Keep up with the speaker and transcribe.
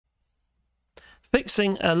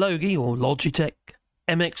Fixing a Logi or Logitech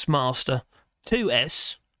MX Master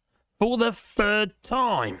 2S for the third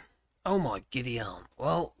time. Oh my giddy aunt.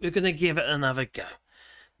 Well, we're going to give it another go.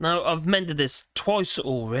 Now, I've mended this twice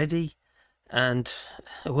already, and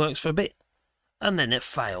it works for a bit, and then it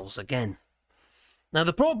fails again. Now,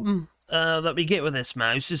 the problem that we get with this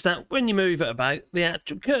mouse is that when you move it about, the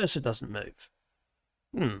actual cursor doesn't move.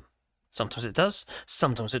 Sometimes it does,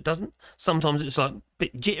 sometimes it doesn't, sometimes it's like a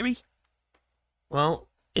bit jittery. Well,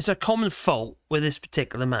 it's a common fault with this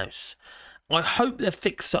particular mouse. I hope they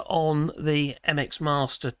fix it on the MX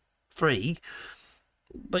Master 3,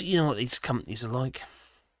 but you know what these companies are like.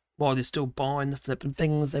 While they're still buying the flipping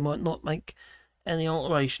things, they might not make any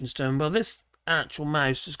alterations to them. Well, this actual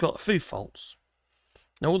mouse has got a few faults.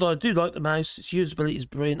 Now, although I do like the mouse, its usability is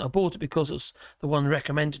brilliant. I bought it because it was the one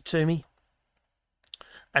recommended to me,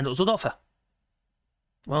 and it was on offer.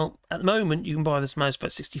 Well, at the moment, you can buy this mouse for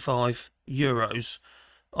about €65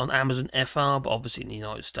 on Amazon FR, but obviously in the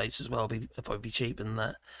United States as well, it'll probably be cheaper than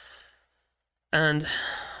that. And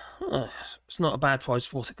it's not a bad price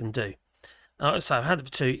for what it can do. So I've had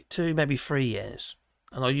it for two, maybe 3 years,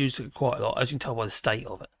 and I use it quite a lot, as you can tell by the state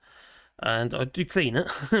of it. And I do clean it.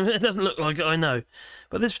 It doesn't look like it, I know.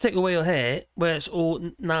 But this particular wheel here, where it's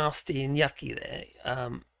all nasty and yucky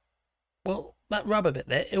there, well, that rubber bit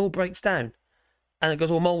there, it all breaks down. And it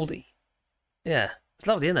goes all mouldy. Yeah, it's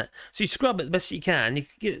lovely, isn't it? So you scrub it the best you can, you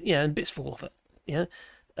get, and bits fall off it.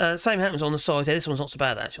 Same happens on the side here. This one's not so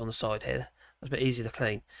bad, actually, on the side here. It's a bit easier to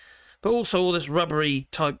clean. But also all this rubbery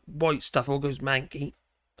type white stuff all goes manky.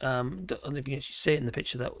 I don't know if you can actually see it in the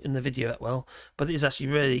picture, that in the video that well, but it is actually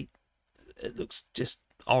really, it looks just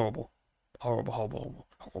horrible. Horrible, horrible,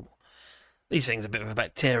 horrible. These things are a bit of a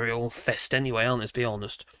bacterial fest anyway, aren't they, to be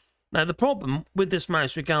honest. Now, the problem with this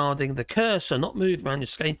mouse regarding the cursor not moving around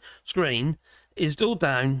your screen is all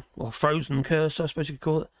down, or frozen cursor, I suppose you could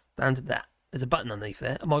call it, down to that. There's a button underneath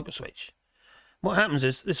there, a micro switch. What happens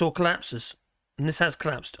is this all collapses, and this has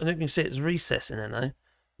collapsed. I don't know if you can see it's recess in there now,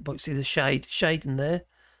 but you see the shade in there.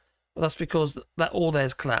 Well, that's because that all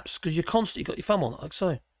there's collapsed, because you constantly got your thumb on it, like so.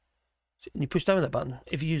 And you push down that button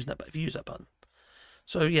if you use that button.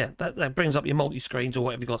 So yeah, that brings up your multi-screens or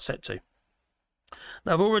whatever you've got set to.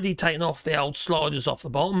 Now, I've already taken off the old sliders off the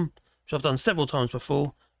bottom, which I've done several times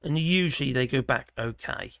before, and usually they go back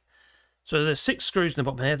okay. So there's 6 screws in the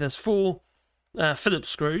bottom here. There's 4 Phillips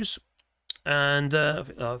screws, and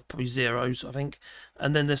probably zeros, I think.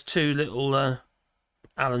 And then there's 2 little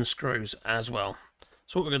Allen screws as well.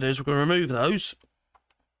 So what we're going to do is we're going to remove those.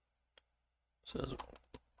 So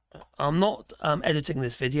I'm not editing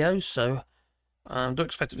this video, so don't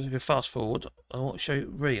expect it to go fast forward. I want to show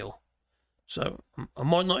you real. So I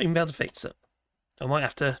might not even be able to fix it. I might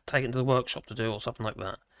have to take it into the workshop to do or something like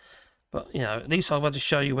that. But, at least I'll be able to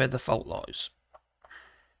show you where the fault lies.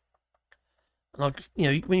 And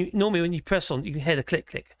normally when you press on, you can hear the click,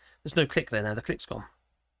 click. There's no click there now. The click's gone.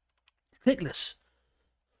 Clickless.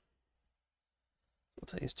 I'll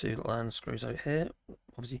take these 2 little hand screws out here.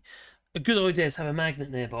 Obviously, a good idea is to have a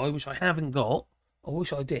magnet nearby, which I haven't got. I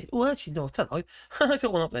wish I did. Oh, actually, no, I'll tell you. I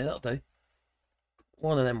got one up there. That'll do.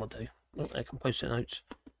 One of them will do. I can post-it notes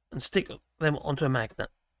and stick them onto a magnet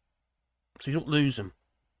so you don't lose them.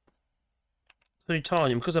 So you tie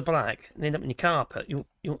them because they're black and they end up in your carpet. The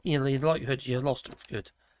likelihood is you lost them for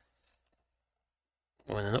good.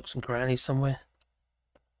 Or in the nooks and crannies somewhere.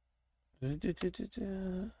 I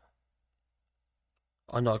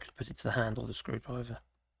know I could put it to the handle of the screwdriver.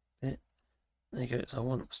 There you go. So I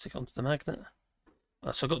want to stick onto the magnet.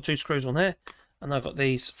 So I've got 2 screws on here, and I've got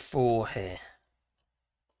these 4 here.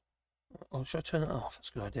 Oh, should I turn it off? That's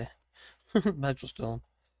a good idea. Mag's still on.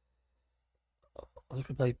 I was going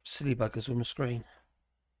to play silly buggers with my screen.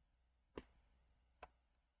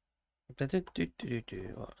 Right,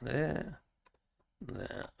 there.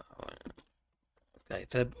 There. Right. Okay,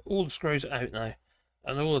 so all the screws are out now.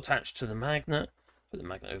 And they're all attached to the magnet. Put the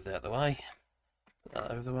magnet over there out of the way. Put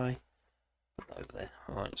that over the way. Put that over there.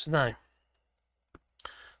 Alright, so now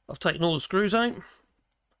I've taken all the screws out.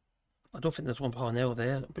 I don't think there's one behind there or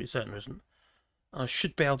there. I'm pretty certain there isn't. I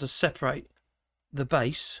should be able to separate the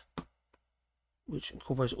base, which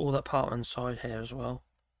incorporates all that part inside here as well,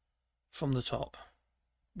 from the top,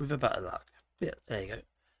 with a bit of luck. Yeah, there you go.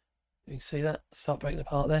 You can see that? Start breaking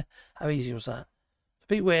apart there. How easy was that?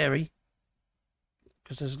 Be wary,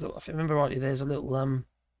 because there's a little, if I remember rightly, there's a little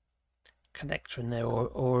connector in there,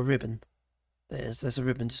 or a ribbon. There's a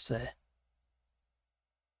ribbon just there.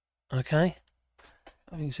 Okay.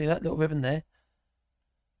 You can see that little ribbon there.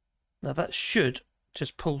 Now that should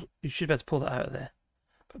just pull, you should be able to pull that out of there.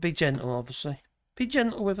 But be gentle, obviously. Be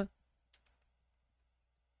gentle with it.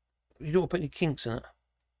 You don't want to put any kinks in it.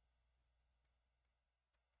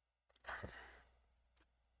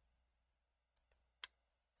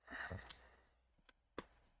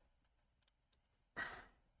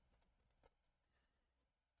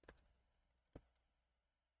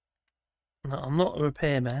 No, I'm not a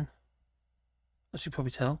repairman, as you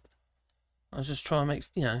probably tell. I was just trying to make,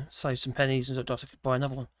 you know, save some pennies and don't have to buy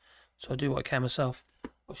another one. So I do what I can myself.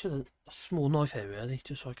 I should have a small knife here, really,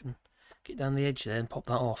 just so I can get down the edge there and pop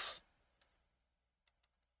that off.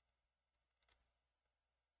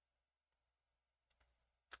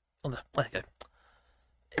 Oh, there you go.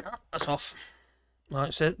 Yeah, that's off.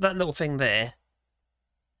 Right, so that little thing there,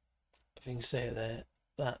 if you can see it there,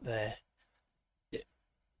 that there, yeah,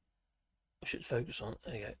 I should focus on.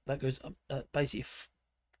 There you go. That goes up, basically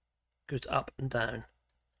goes up and down.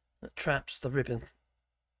 That traps the ribbon.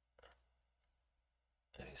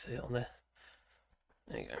 You can see it on there.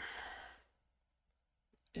 There you go.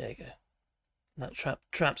 There you go. That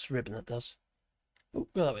traps the ribbon, that does. Oh,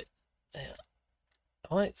 go that way. Yeah.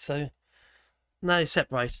 Alright, so now you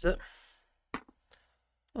separated it.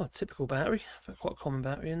 Oh, typical battery. Quite a common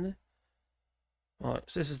battery in there. Alright,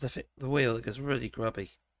 so this is the wheel that gets really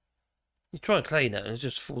grubby. You try to clean it and it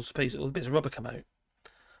just falls to pieces. All the bits of rubber come out.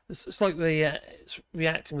 It's like it's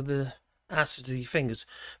reacting with the acid of your fingers.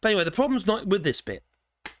 But anyway, the problem's not with this bit.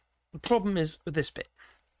 The problem is with this bit.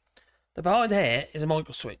 The behind here is a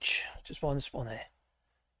micro switch. Just behind this one here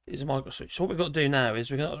is a micro switch. So what we've got to do now is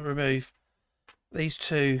we've got to remove these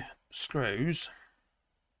two screws.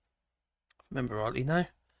 If I remember rightly now.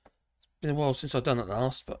 It's been a while since I've done it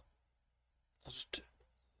last, but I'll just do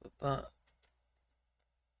that.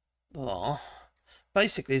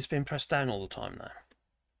 Basically, it's been pressed down all the time now.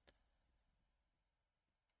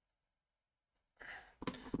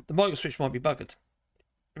 The micro switch might be buggered.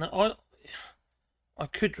 Now, I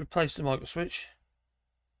could replace the micro switch.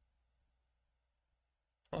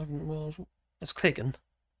 Well, it's clicking.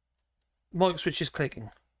 The micro switch is clicking.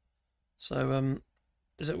 So,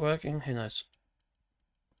 is it working? Who knows?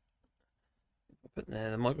 Put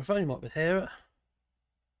there the microphone. You might be hear it.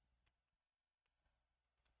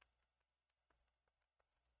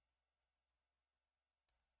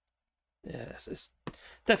 Yes, it's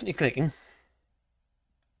definitely clicking.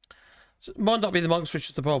 So it might not be the micro switch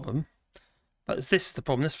is the problem, but this is the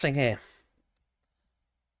problem. This thing here,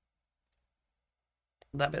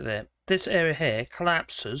 that bit there, this area here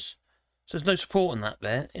collapses. So there's no support in that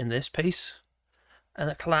there in this piece,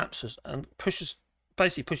 and it collapses and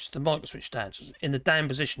basically pushes the micro switch down. So it's in the down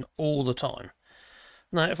position all the time.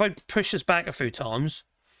 Now, if I push this back a few times,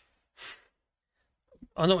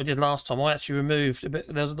 I know what I did last time. I actually removed a bit.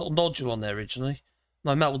 There was a little nodule on there originally,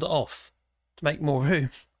 and I melted it off to make more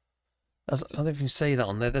room. I don't know if you can see that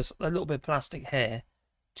on there. There's a little bit of plastic hair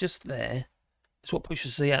just there. It's what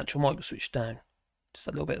pushes the actual micro switch down. Just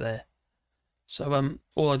a little bit there. So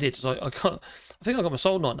all I did is I think I got my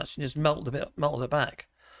soldering iron actually just melted it back.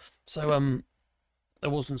 So it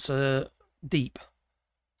wasn't so deep.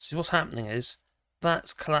 So what's happening is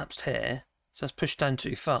that's collapsed here. So that's pushed down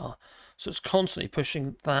too far. So it's constantly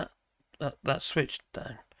pushing that switch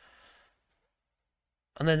down,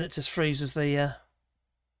 and then it just freezes the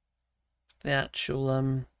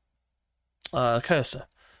actual cursor.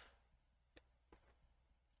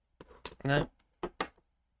 Now,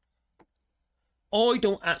 I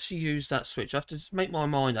don't actually use that switch. I have to make my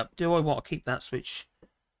mind up. Do I want to keep that switch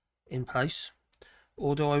in place,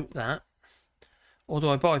 or do I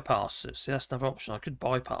bypass it? See, that's another option. I could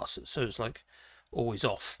bypass it, so it's like always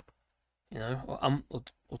off. You know,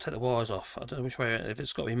 or take the wires off. I don't know which way. If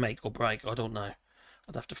it's got to be make or break, I don't know.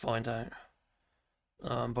 I'd have to find out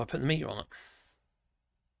by putting the meter on it.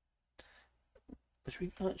 Which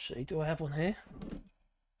we actually, do I have one here?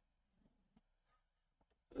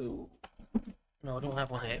 Oh, no, I don't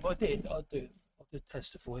have one here. If I did, I could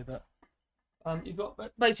test it for you. But you've got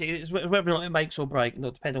basically it's whether or not it makes or break, and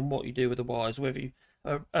it'll depend on what you do with the wires. Whether you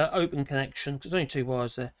open connection, because there's only two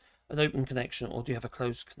wires there, an open connection, or do you have a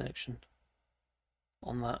closed connection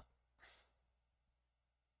on that?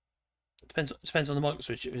 It depends on the micro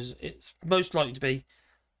switch. It's most likely to be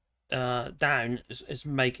down is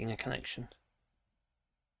making a connection.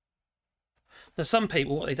 Now, some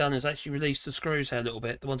people, what they've done is actually release the screws here a little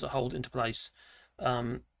bit, the ones that hold it into place.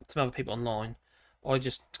 Some other people online, I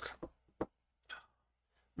just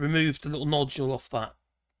removed the little nodule off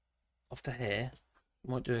the hair.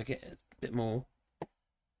 Might do get a bit more.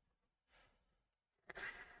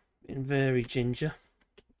 Being very ginger.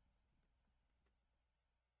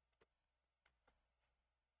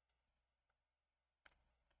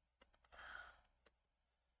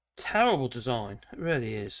 Terrible design, it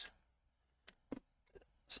really is.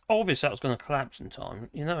 It's obvious that was going to collapse in time.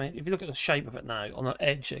 You know, if you look at the shape of it now on the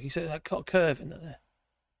edge, you see that got a curve in there.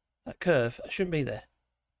 That curve shouldn't be there.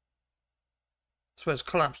 That's where it's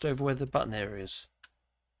collapsed over where the button area is.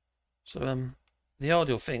 So the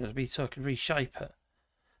ideal thing would be so I could reshape it,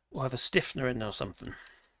 or have a stiffener in there or something.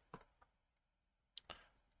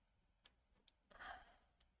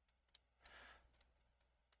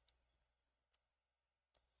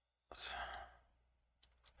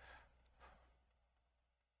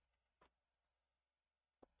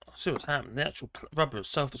 See what's happened. The actual rubber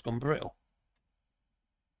itself has gone brittle.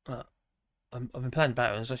 I've been playing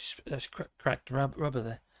about it, and there's actually cracked rubber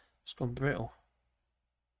there. It's gone brittle.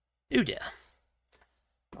 Oh dear.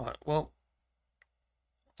 Alright, well,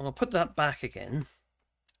 I'm going to put that back again.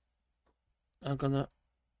 I'm going to,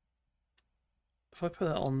 if I put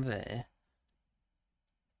that on there,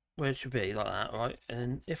 where it should be, like that, right?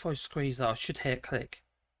 And if I squeeze that, I should hear it click.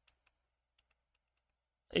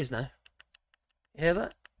 It is now. You hear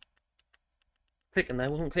that? Clicking there,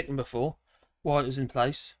 wasn't clicking before while it was in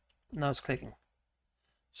place. Now it's clicking.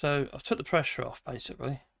 So I've took the pressure off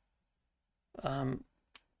basically. But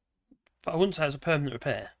I wouldn't say it's a permanent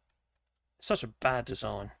repair. It's such a bad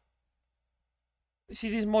design. You see,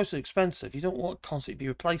 these are mostly expensive. You don't want to constantly be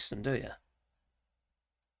replacing them, do you?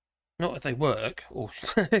 Not if they work, or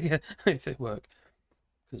yeah, if they work,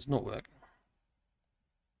 because it's not working.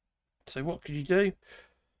 So what could you do?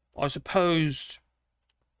 I suppose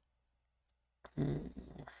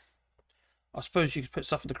you could put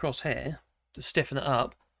stuff in the crosshair to stiffen it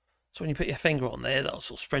up. So when you put your finger on there, that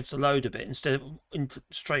sort of spreads the load a bit instead of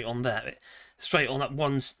straight on that, straight on that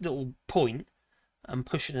one little point and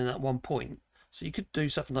pushing in at one point. So you could do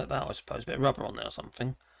something like that, I suppose, a bit of rubber on there or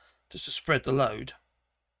something, just to spread the load.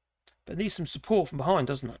 But it needs some support from behind,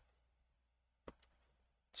 doesn't it?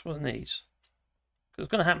 That's what it needs. Because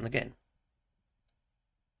it's going to happen again.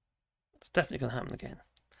 It's definitely going to happen again.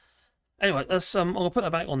 Anyway, that's I'm going to put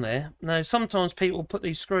that back on there. Now, sometimes people put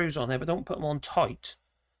these screws on there, but don't put them on tight.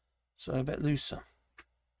 So a bit looser.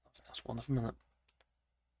 I think that's one of them, isn't it?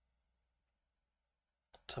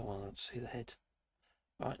 Don't want to see the head.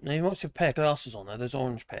 Right, now you might see a pair of glasses on there, those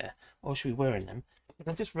orange pair. I should be wearing them.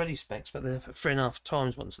 They're just ready specs, but they're 3.5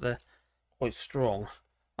 times ones, so they're quite strong.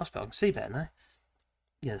 I suppose I can see better now.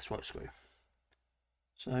 Yeah, that's right screw.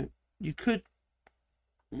 So you could,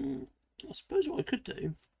 I suppose what I could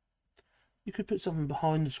do, you could put something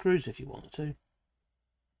behind the screws if you wanted to,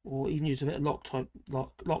 or even use a bit of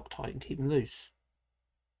Loctite and keep them loose.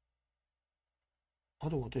 I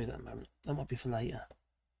don't want to do that at the moment. That might be for later.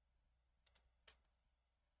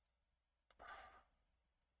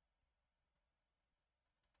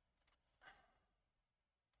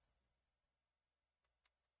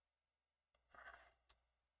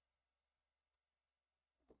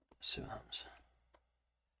 See what happens.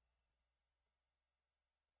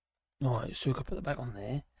 Alright, so we can put it back on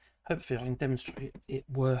there. Hopefully I can demonstrate it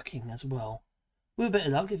working as well. With a bit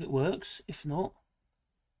of luck if it works. If not,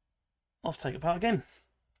 I'll take it apart again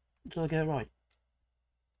until I get it right.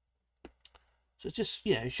 So it's just,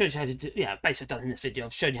 yeah, it shows you how to do, yeah, basically done in this video.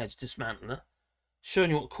 I've shown you how to dismantle it. Shown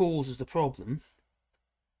you what causes the problem.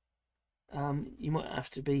 You might have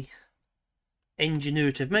to be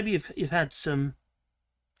ingenuitive. Maybe you've had some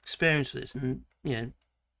experience with this and, you know,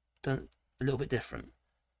 done a little bit different.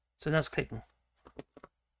 So that's clicking.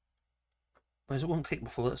 Whereas it wasn't click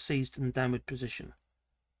before, that's seized in the downward position.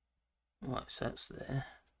 Right, so that's there.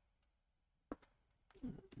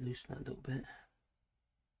 Loosen that a little bit.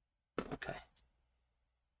 Okay.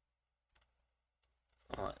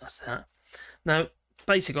 Alright, that's that. Now,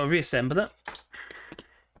 basically, I've reassembled it.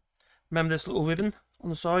 Remember this little ribbon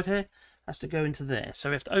on the side here? Has to go into there. So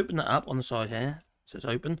we have to open that up on the side here. So it's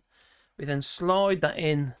open. We then slide that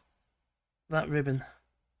in, that ribbon,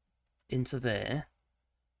 into there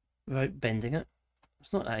without bending it.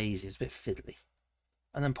 It's not that easy, it's a bit fiddly.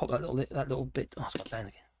 And then pop that little bit. Oh, it's got down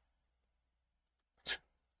again.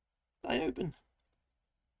 Stay open.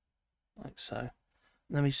 Like so. And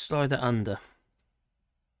then we slide that under.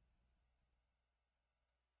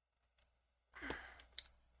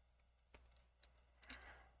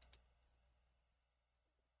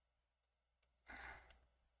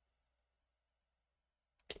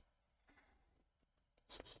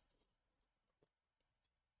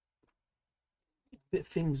 Bit of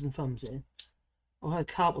fingers and thumbs here. I had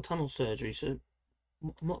carpal tunnel surgery, so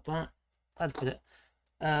I'm not that, I'd put it,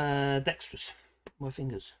 dexterous. My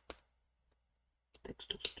fingers.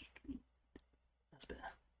 Dexterous. That's better.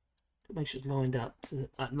 Make sure it's lined up to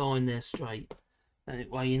that line there straight. That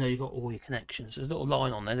way you know you've got all your connections. There's a little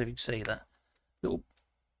line on there, if you can see that. Little.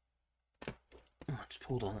 Oh, I just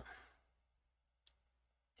pulled on it.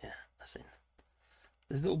 that's in.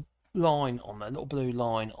 There's a little line on there, a little blue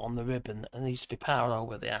line on the ribbon, and it needs to be parallel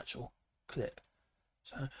with the actual clip.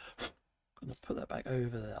 So I'm going to put that back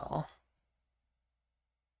over there.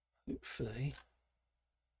 Hopefully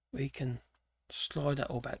we can slide that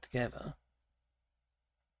all back together.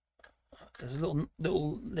 There's a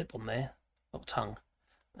little lip on there, little tongue.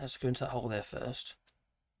 Let's go into that hole there first,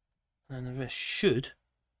 and then the rest should,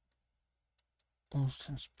 all intents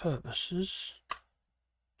and purposes,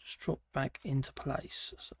 just drop back into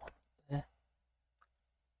place. So there.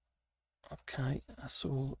 Okay, that's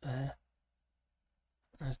all there.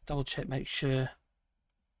 Let's double check, make sure.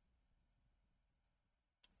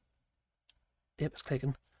 Yep, it's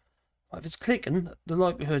clicking. Right, if it's clicking, the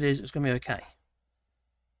likelihood is it's going to be okay.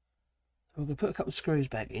 So we're going to put a couple of screws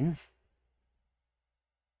back in.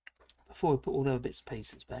 Before we put all the other bits and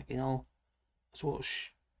pieces back in, I'll sort of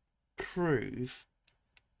prove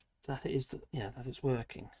that it is that it's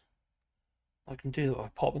working. I can do that by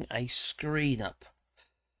popping a screen up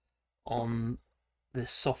on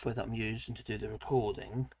this software that I'm using to do the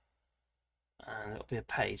recording, and it'll be a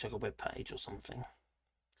page, like a web page or something,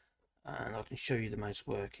 and I can show you the mouse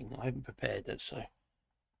working. I haven't prepared that, so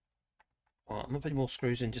I'm going to put more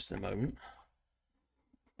screws in just in a moment.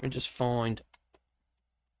 Let me just find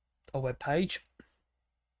a web page.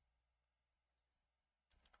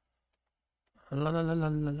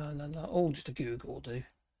 Oh, just a Google will do.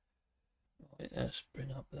 Right, let's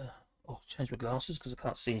bring up the. Oh, change my glasses because I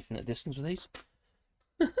can't see anything at a distance with these.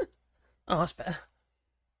 Oh, that's better.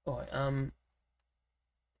 Right,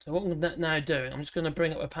 so what I'm now doing, I'm just going to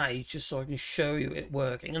bring up a page just so I can show you it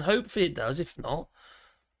working, and hopefully it does. If not,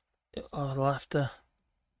 I'll have to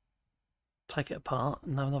take it apart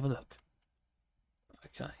and have another look.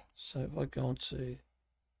 Okay, so if I go on to,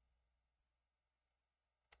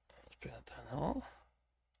 let's bring that down.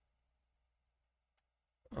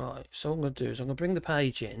 Right, so what I'm going to do is I'm going to bring the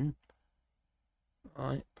page in.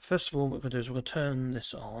 Right, first of all, what we're going to do is we're going to turn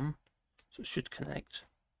this on, so it should connect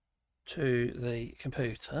to the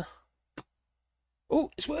computer.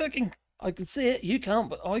 Oh, it's working! I can see it. You can't,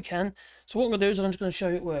 but I can. So what I'm going to do is I'm just going to show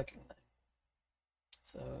you it working.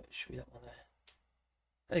 So it should be that one there.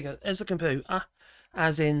 There you go. There's the computer,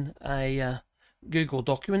 as in a Google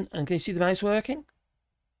document. And can you see the mouse working?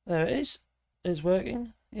 There it is. It's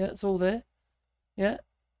working. Yeah, it's all there. Yeah,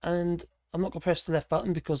 and I'm not going to press the left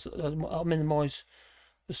button because I'll minimise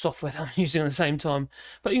the software that I'm using at the same time.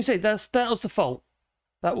 But you can see that was the fault.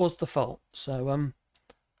 That was the fault. So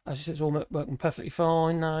as you see, it's all working perfectly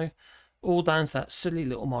fine now. All down to that silly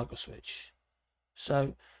little micro switch.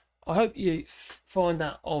 So I hope you find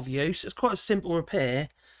that of use. It's quite a simple repair.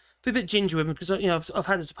 Be a bit ginger with me because I've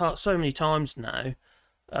had this apart so many times now.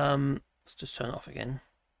 Let's just turn it off again.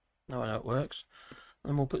 Now I know it works.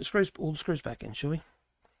 And we'll put all the screws back in, shall we?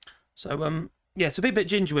 So yeah, so be a bit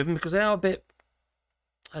ginger with them because they are a bit,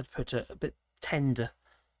 I'd put it, a bit tender.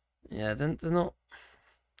 Yeah, they're not.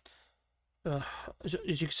 As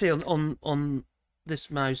you can see on this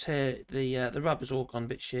mouse here, the rubber's all gone a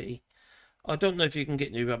bit shitty. I don't know if you can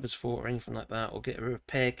get new rubbers for it or anything like that, or get a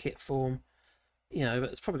repair kit for them. You know, but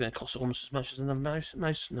it's probably going to cost almost as much as another mouse.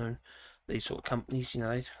 Most these sort of companies, you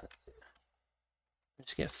know,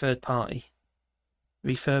 to get a third-party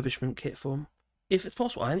refurbishment kit for them, if it's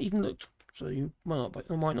possible. I haven't even looked, so you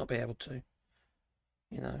might not be able to.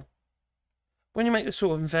 You know, when you make this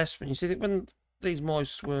sort of investment, you see that when these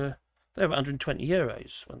mice were, they were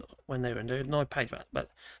 €120 when they were new, and I paid that, but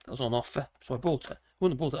that was on offer, so I bought it. I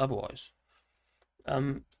wouldn't have bought it otherwise.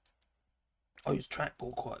 I use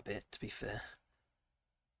trackball quite a bit, to be fair,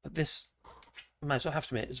 but this mouse, I have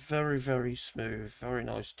to admit, is very, very smooth, very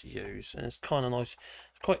nice to use, and it's kind of nice.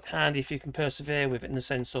 It's quite handy if you can persevere with it, in the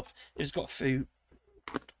sense of if it's got a few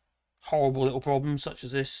horrible little problems such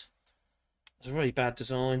as this. It's a really bad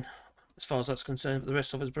design as far as that's concerned, but the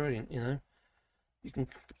rest of it's brilliant. You know,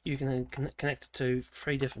 you can connect it to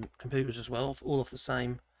 3 different computers as well, all off the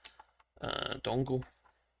same dongle,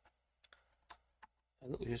 a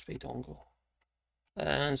little USB dongle.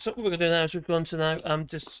 And so what we're going to do now is we're going to now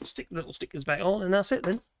just stick the little stickers back on, and that's it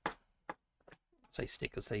then. I say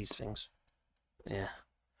stickers, these things. Yeah,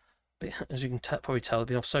 but as you can probably tell, they've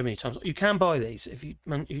been off so many times. You can buy these if you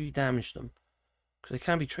damage them, because they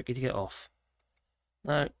can be tricky to get off.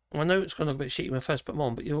 Now, I know it's going to look a bit shitty when I first put them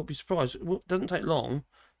on, but you'll be surprised. It doesn't take long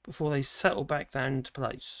before they settle back down into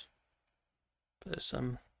place. But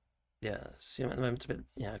yeah, see them at the moment a bit,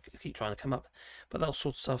 keep trying to come up, but that'll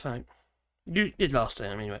sort itself out. You did last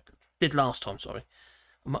time, anyway. Did last time, sorry.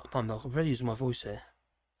 I'm really using my voice here.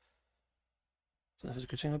 I don't know if it's a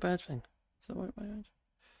good thing or a bad thing. Is that right? A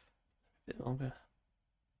bit longer.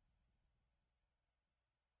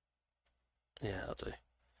 Yeah, I do.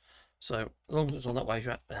 So as long as it's on that way,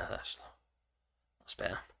 that's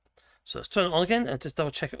better. So let's turn it on again and just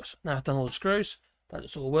double check it. Now I've done all the screws, that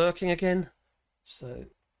it's all working again. So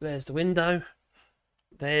there's the window,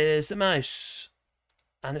 there's the mouse,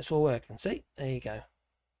 and it's all working. See, there you go.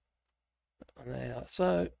 And there, like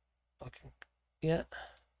so. I can, yeah,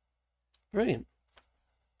 brilliant,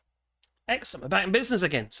 excellent. We're back in business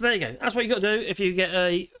again. So there you go. That's what you got to do if you get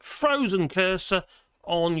a frozen cursor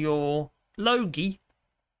on your Logi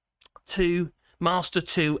Master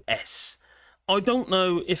 2S. I don't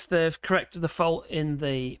know if they've corrected the fault in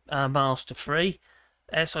the Master 3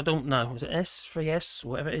 S. I don't know. Was it S, 3S,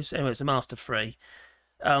 whatever it is? Anyway, it's a Master 3.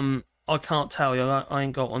 I can't tell you. I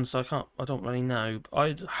ain't got one, so I don't really know. But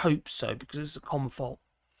I hope so, because it's a common fault.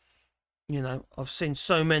 You know, I've seen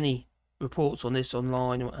so many reports on this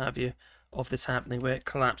online and what have you of this happening, where it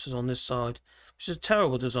collapses on this side, which is a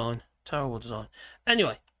terrible design. Terrible design.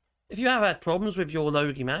 Anyway, if you have had problems with your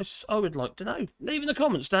Logi Mouse, I would like to know. Leave in the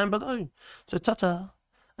comments down below. So ta-ta.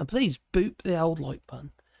 And please boop the old like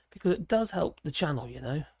button, because it does help the channel, you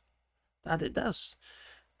know. That it does.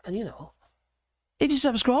 And you know, if you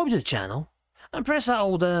subscribe to the channel and press that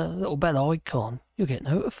old little bell icon, you'll get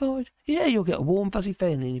notified. Yeah, you'll get a warm fuzzy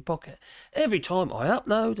feeling in your pocket every time I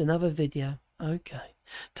upload another video. Okay.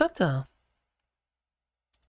 Ta-ta.